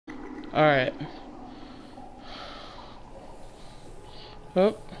Alright.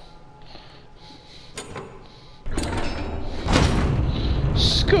 Oh.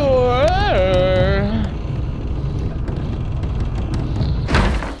 Score!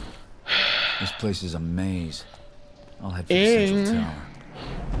 This place is a maze. I'll head for the central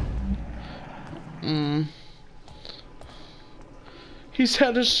tower. He's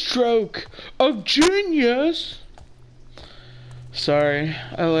had a stroke of genius! Sorry,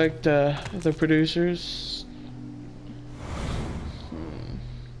 I liked the producers.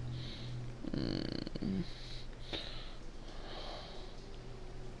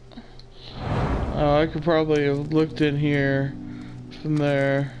 Oh, I could probably have looked in here from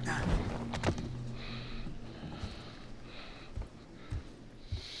there.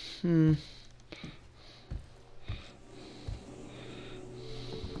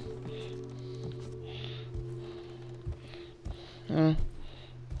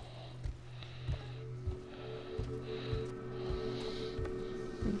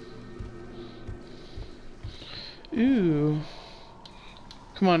 Ooh.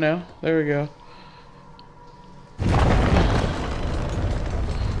 Come on now. There we go.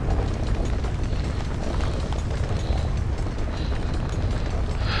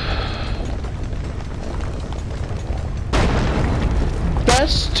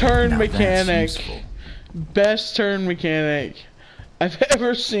 Best turn mechanic. Best turn mechanic I've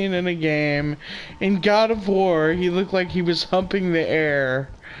ever seen in a game. In God of War, he looked like he was humping the air.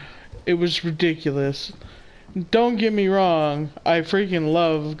 It was ridiculous. Don't get me wrong, I freaking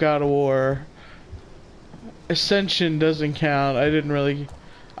love God of War. Ascension doesn't count. I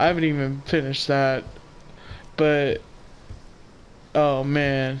haven't even finished that. But, oh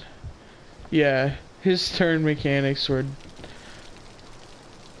man. Yeah, his turn mechanics were,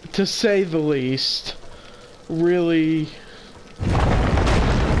 to say the least, really...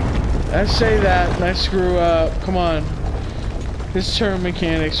 I say that and I screw up. Come on. His turn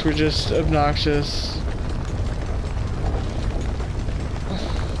mechanics were just obnoxious.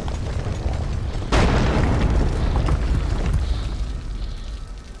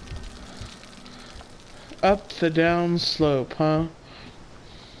 Up the down slope, huh?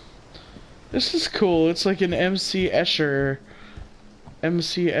 This is cool. It's like an MC Escher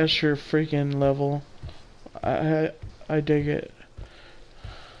freaking level. I dig it.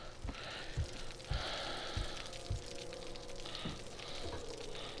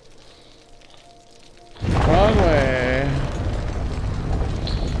 Wrong way.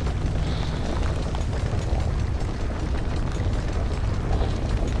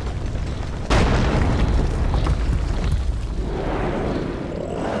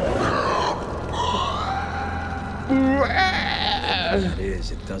 That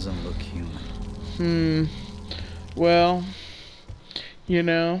is, it doesn't look human. Well, you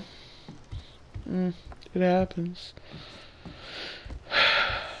know, it happens.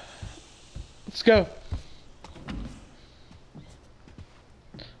 Let's go.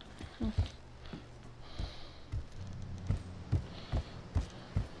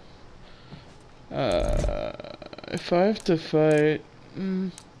 If I have to fight,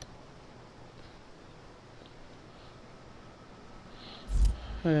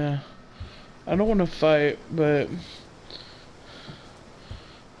 yeah, I don't want to fight, but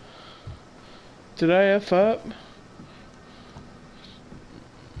did I F up?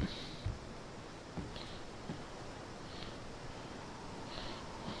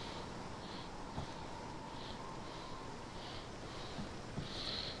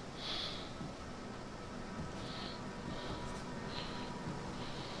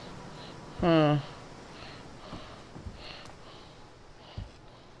 Huh.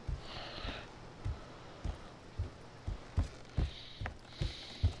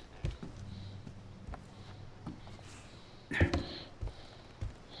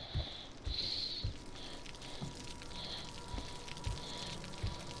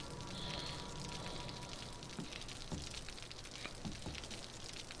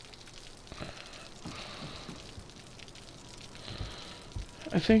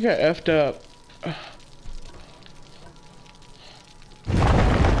 I think I effed up.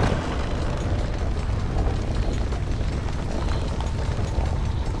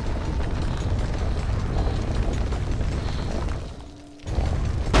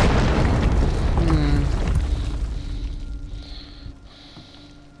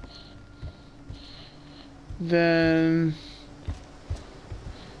 Then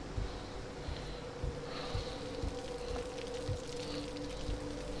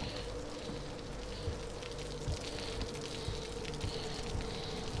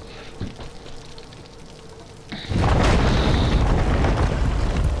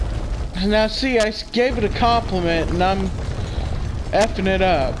Now see, I gave it a compliment and I'm effing it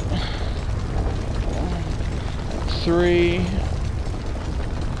up. 3.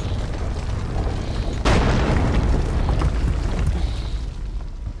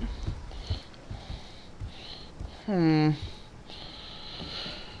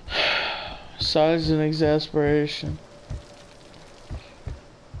 Size and exasperation.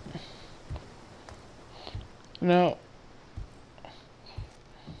 No.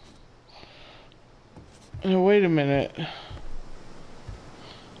 No, wait a minute.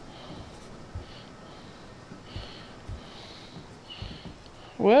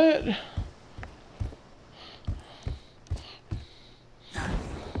 What?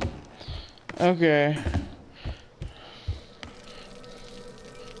 Okay.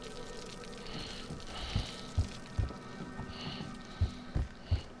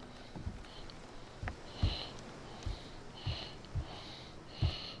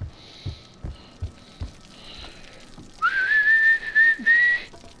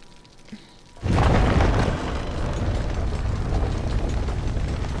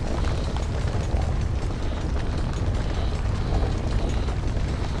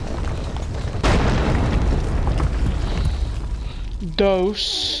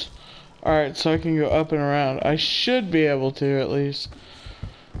 Dose. Alright, so I can go up and around. I should be able to, at least.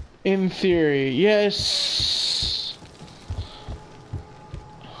 In theory. Yes!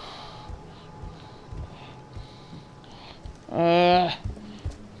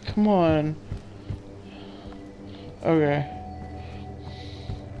 Come on. Okay.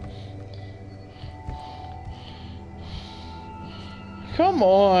 Come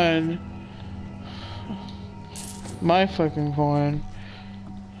on! My fucking coin.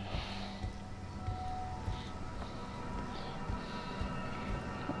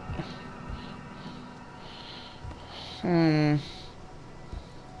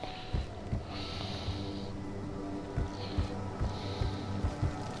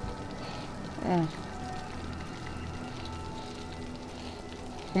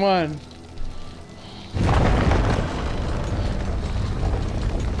 Come on.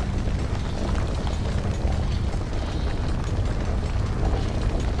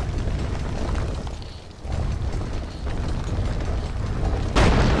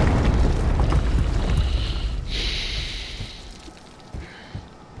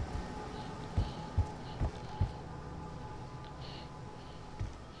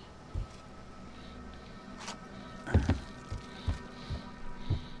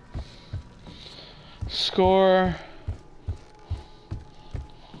 Score.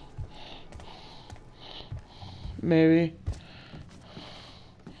 Maybe.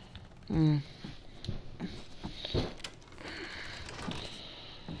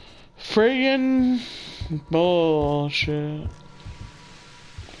 Friggin' bullshit.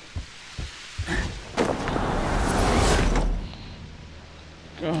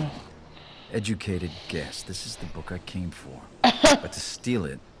 Oh. Educated guess. This is the book I came for. But to steal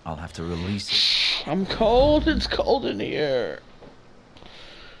it, I'll have to release it. I'm cold. It's cold in here.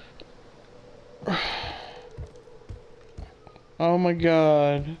 Oh my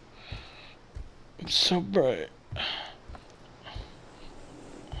god. It's so bright.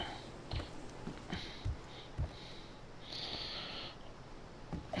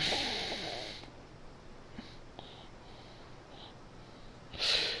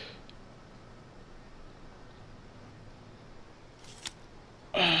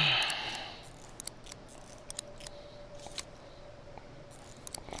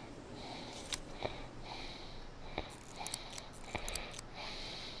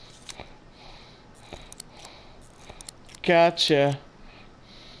 Gotcha.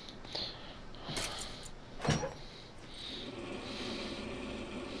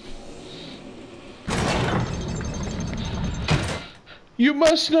 You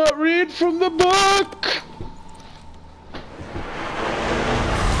must not read from the book!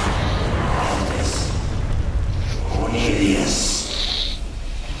 Cornelius.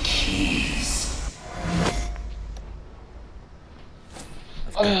 Keys.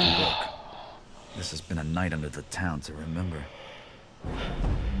 I've got the book. This has been a night under the town to remember.